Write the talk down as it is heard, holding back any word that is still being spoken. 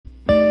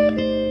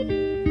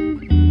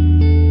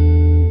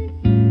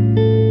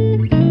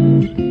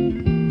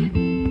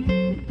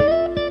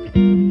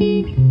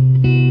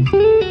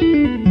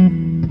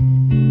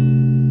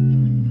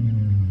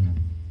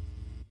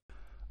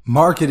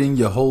Marketing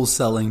your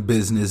wholesaling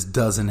business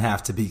doesn't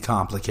have to be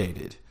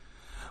complicated.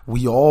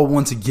 We all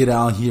want to get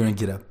out here and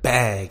get a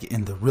bag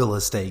in the real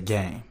estate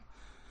game.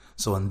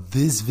 So in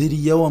this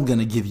video, I'm going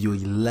to give you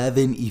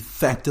 11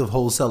 effective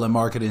wholesaling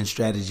marketing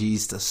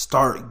strategies to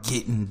start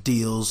getting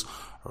deals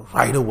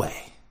right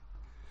away.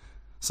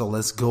 So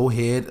let's go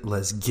ahead,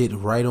 let's get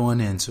right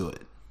on into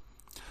it.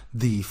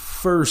 The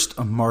first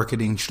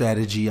marketing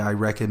strategy I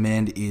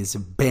recommend is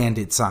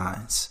bandit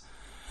signs.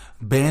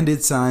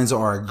 Bandit signs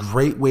are a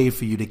great way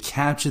for you to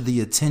capture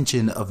the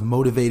attention of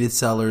motivated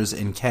sellers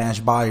and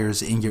cash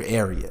buyers in your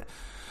area.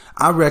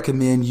 I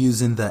recommend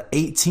using the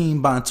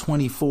 18 by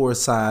 24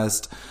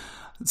 sized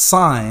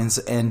signs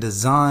and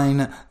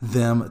design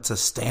them to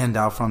stand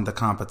out from the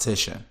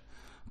competition.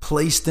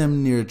 Place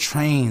them near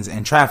trains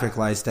and traffic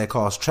lights that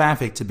cause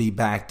traffic to be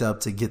backed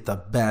up to get the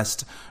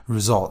best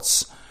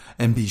results.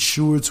 And be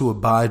sure to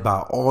abide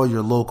by all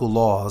your local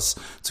laws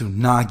to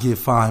not get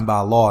fined by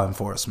law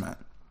enforcement.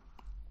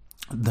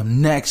 The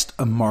next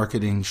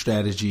marketing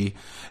strategy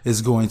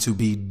is going to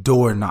be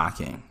door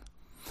knocking.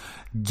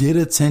 Get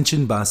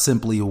attention by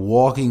simply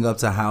walking up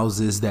to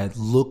houses that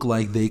look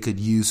like they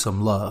could use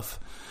some love.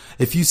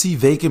 If you see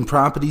vacant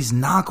properties,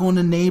 knock on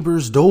the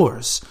neighbors'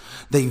 doors.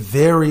 They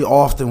very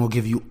often will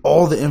give you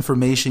all the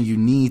information you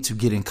need to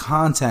get in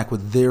contact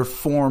with their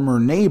former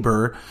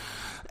neighbor,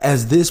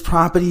 as this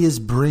property is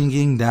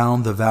bringing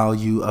down the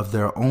value of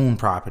their own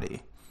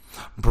property.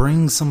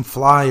 Bring some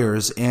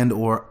flyers and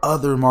or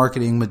other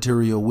marketing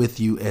material with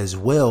you as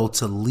well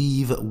to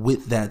leave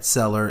with that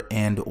seller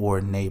and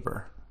or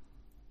neighbor.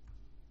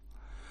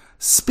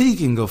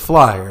 Speaking of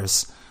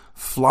flyers,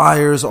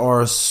 flyers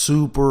are a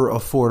super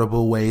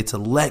affordable way to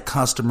let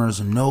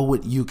customers know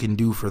what you can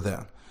do for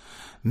them.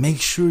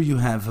 Make sure you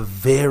have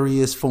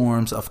various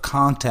forms of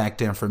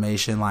contact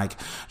information like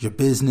your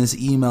business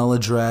email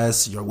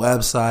address, your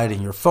website,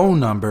 and your phone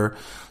number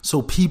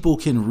so people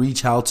can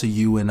reach out to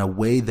you in a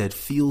way that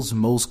feels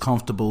most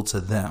comfortable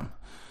to them.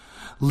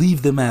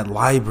 Leave them at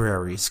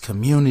libraries,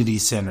 community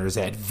centers,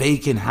 at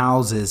vacant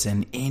houses,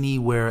 and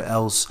anywhere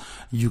else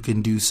you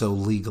can do so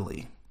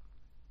legally.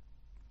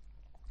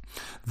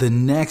 The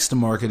next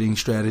marketing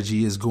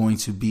strategy is going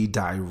to be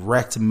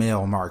direct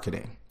mail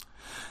marketing.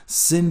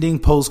 Sending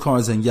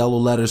postcards and yellow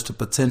letters to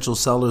potential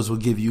sellers will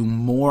give you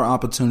more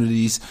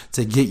opportunities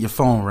to get your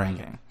phone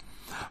ringing.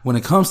 When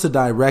it comes to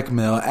direct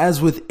mail,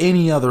 as with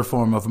any other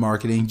form of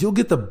marketing, you'll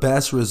get the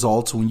best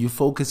results when you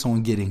focus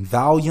on getting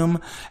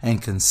volume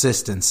and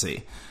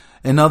consistency.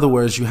 In other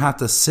words, you have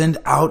to send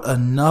out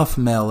enough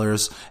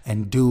mailers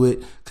and do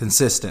it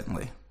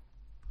consistently.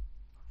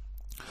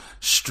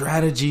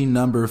 Strategy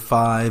number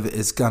 5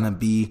 is going to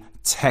be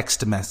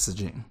text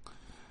messaging.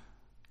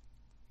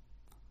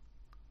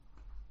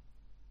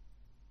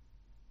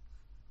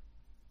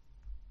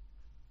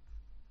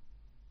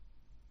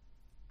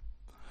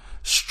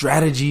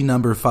 Strategy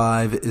number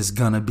 5 is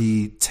going to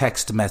be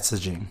text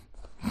messaging.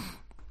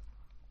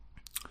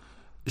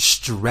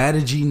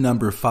 Strategy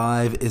number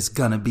 5 is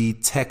going to be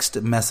text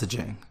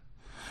messaging.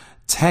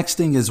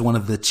 Texting is one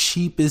of the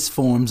cheapest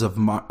forms of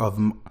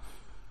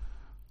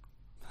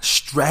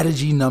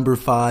Strategy number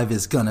 5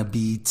 is going to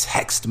be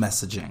text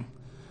messaging.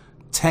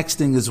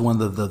 Texting is one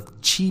of the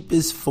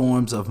cheapest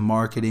forms of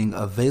marketing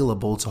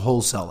available to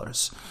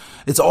wholesalers.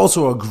 It's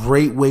also a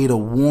great way to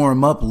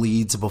warm up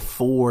leads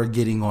before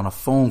getting on a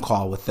phone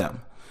call with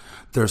them.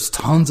 There's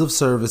tons of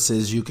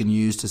services you can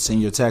use to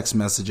send your text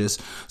messages,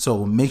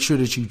 so make sure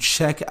that you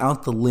check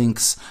out the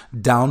links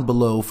down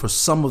below for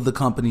some of the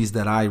companies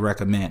that I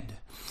recommend.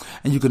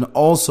 And you can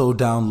also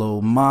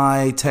download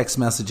my text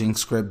messaging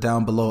script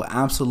down below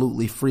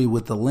absolutely free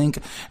with the link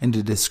in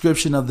the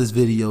description of this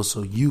video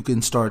so you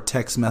can start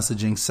text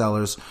messaging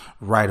sellers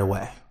right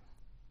away.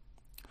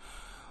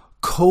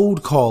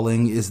 Cold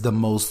calling is the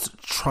most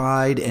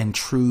tried and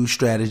true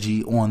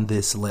strategy on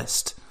this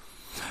list.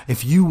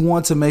 If you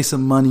want to make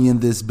some money in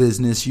this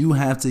business, you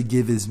have to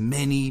give as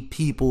many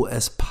people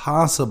as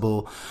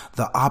possible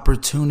the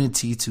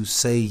opportunity to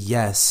say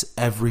yes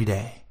every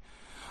day.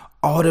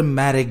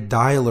 Automatic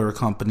dialer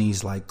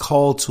companies like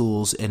Call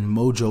Tools and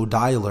Mojo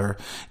Dialer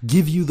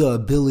give you the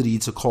ability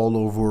to call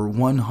over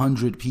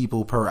 100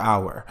 people per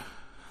hour.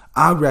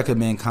 I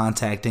recommend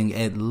contacting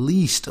at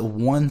least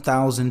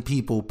 1,000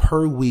 people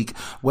per week,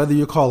 whether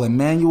you're calling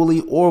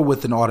manually or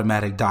with an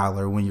automatic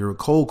dialer when you're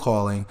cold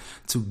calling,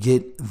 to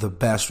get the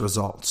best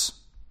results.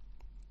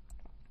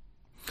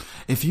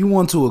 If you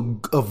want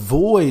to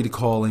avoid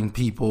calling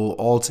people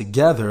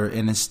altogether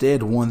and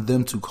instead want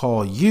them to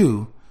call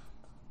you,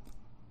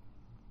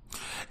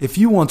 If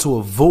you want to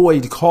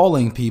avoid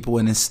calling people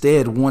and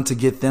instead want to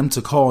get them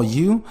to call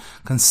you,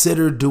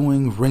 consider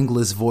doing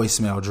ringless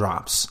voicemail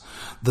drops.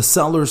 The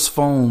seller's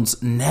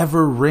phones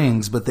never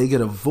rings, but they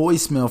get a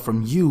voicemail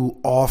from you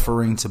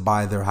offering to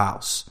buy their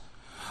house.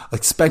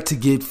 Expect to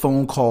get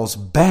phone calls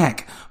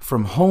back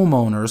from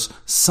homeowners,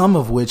 some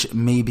of which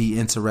may be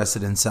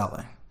interested in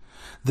selling.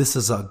 This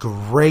is a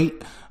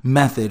great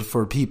method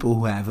for people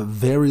who have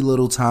very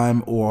little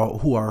time or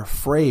who are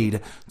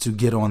afraid to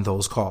get on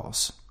those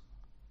calls.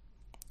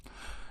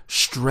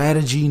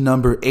 Strategy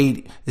number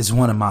 8 is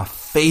one of my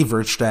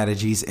favorite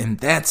strategies, and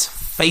that's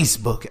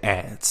Facebook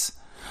ads.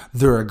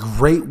 They're a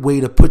great way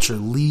to put your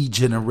lead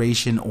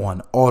generation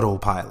on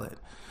autopilot.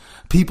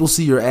 People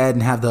see your ad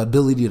and have the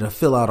ability to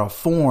fill out a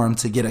form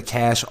to get a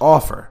cash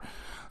offer.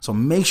 So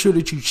make sure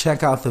that you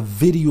check out the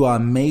video I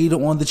made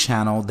on the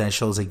channel that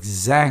shows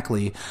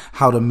exactly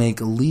how to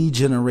make lead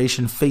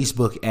generation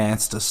Facebook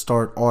ads to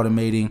start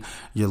automating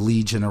your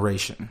lead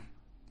generation.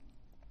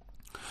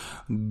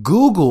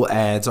 Google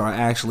ads are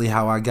actually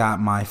how I got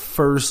my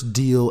first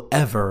deal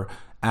ever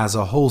as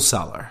a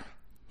wholesaler.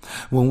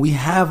 When we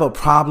have a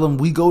problem,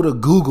 we go to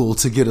Google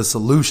to get a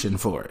solution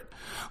for it.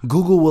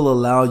 Google will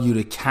allow you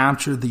to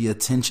capture the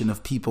attention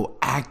of people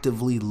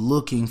actively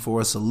looking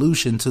for a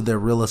solution to their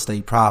real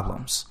estate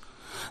problems.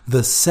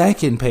 The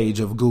second page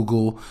of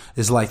Google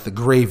is like the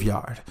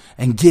graveyard,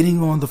 and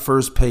getting on the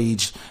first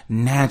page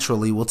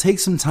naturally will take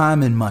some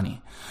time and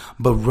money.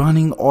 But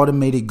running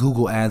automated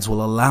Google ads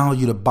will allow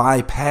you to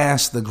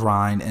bypass the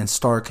grind and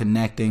start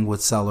connecting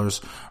with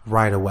sellers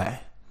right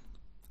away.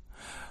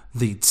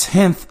 The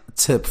 10th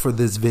tip for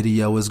this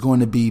video is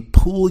going to be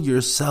pull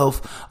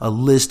yourself a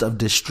list of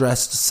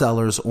distressed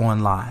sellers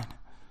online.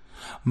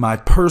 My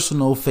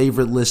personal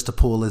favorite list to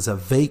pull is a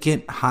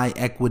vacant, high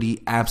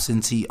equity,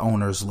 absentee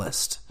owners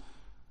list.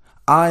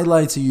 I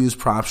like to use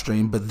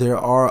PropStream, but there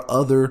are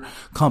other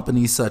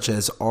companies such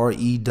as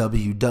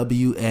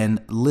REWW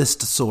and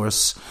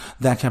ListSource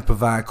that can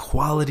provide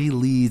quality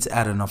leads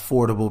at an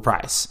affordable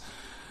price.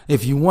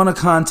 If you want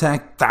to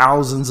contact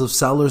thousands of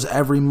sellers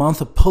every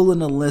month,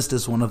 pulling a list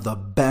is one of the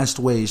best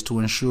ways to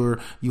ensure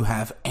you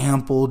have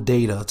ample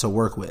data to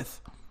work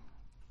with.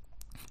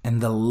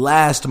 And the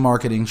last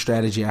marketing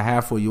strategy I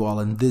have for you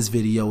all in this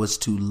video is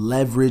to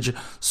leverage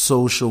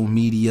social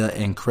media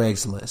and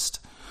Craigslist.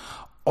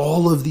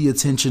 All of the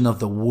attention of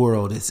the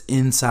world is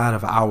inside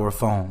of our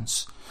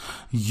phones.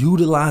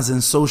 Utilizing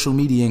social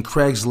media and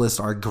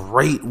Craigslist are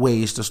great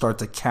ways to start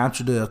to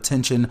capture the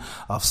attention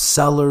of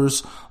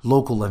sellers,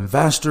 local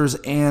investors,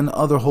 and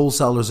other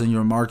wholesalers in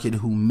your market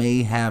who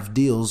may have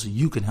deals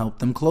you can help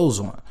them close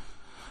on.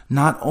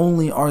 Not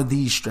only are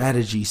these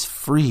strategies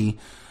free,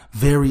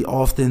 very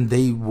often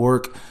they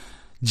work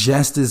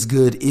just as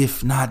good,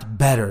 if not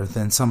better,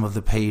 than some of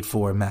the paid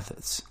for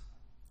methods.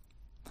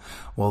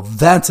 Well,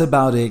 that's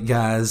about it,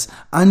 guys.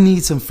 I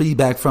need some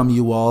feedback from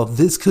you all.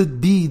 This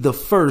could be the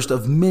first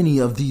of many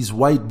of these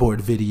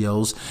whiteboard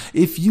videos.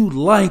 If you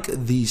like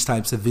these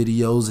types of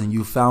videos and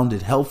you found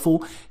it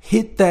helpful,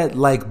 hit that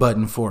like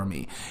button for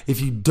me.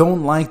 If you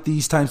don't like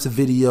these types of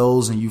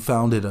videos and you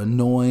found it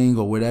annoying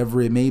or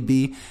whatever it may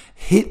be,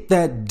 hit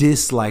that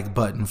dislike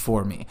button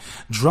for me.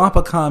 Drop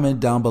a comment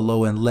down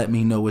below and let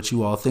me know what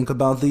you all think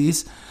about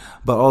these.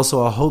 But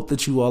also, I hope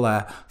that you all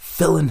are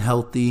feeling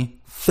healthy,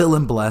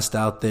 feeling blessed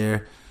out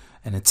there.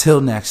 And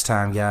until next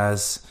time,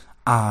 guys,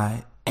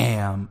 I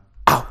am